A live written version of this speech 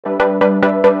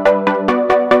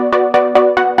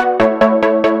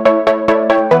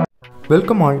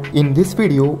Welcome all. In this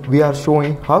video we are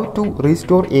showing how to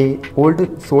restore a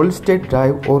old solid state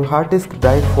drive or hard disk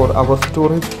drive for our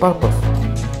storage purpose.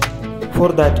 For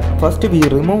that, first we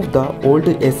remove the old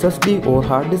SSD or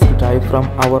hard disk drive from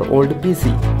our old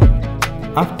PC.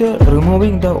 After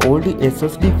removing the old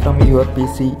SSD from your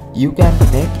PC, you can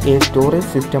make a storage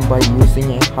system by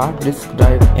using a hard disk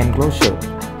drive enclosure.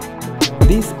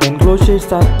 These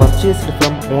enclosures are purchased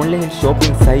from online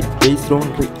shopping site based on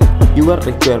your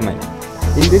requirement.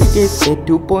 In this case, a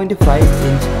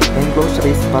 2.5-inch enclosure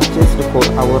is purchased for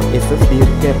our SSD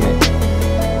requirement.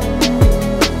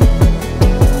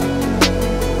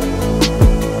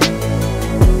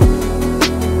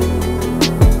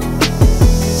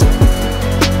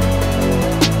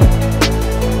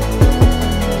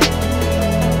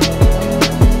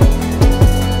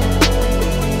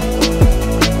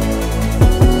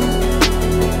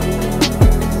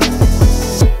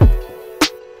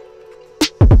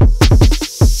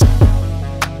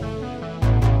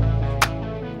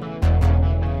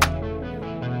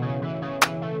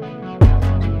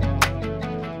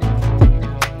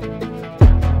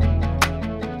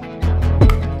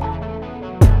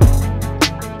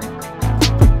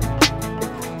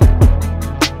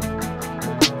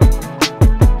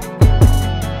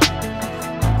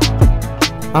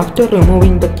 After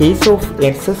removing the case of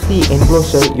SSD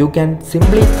enclosure, you can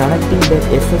simply connecting the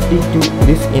SSD to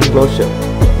this enclosure.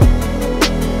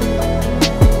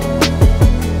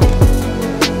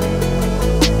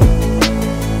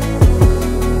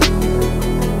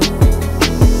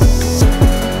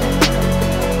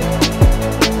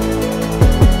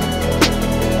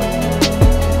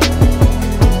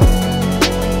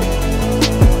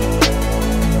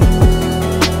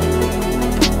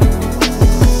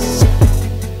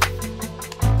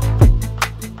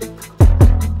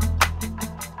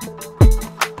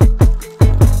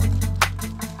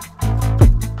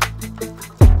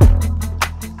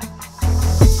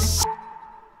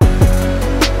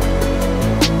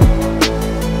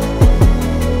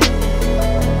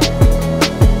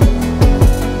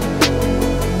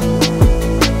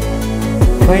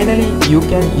 Finally, you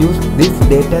can use this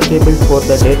data cable for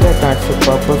the data transfer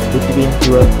purpose between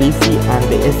your PC and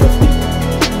the SSD.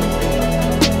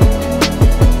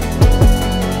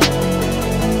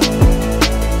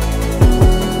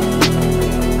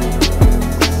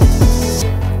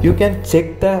 You can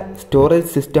check the storage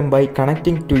system by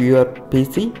connecting to your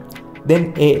PC,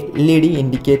 then a LED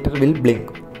indicator will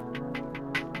blink.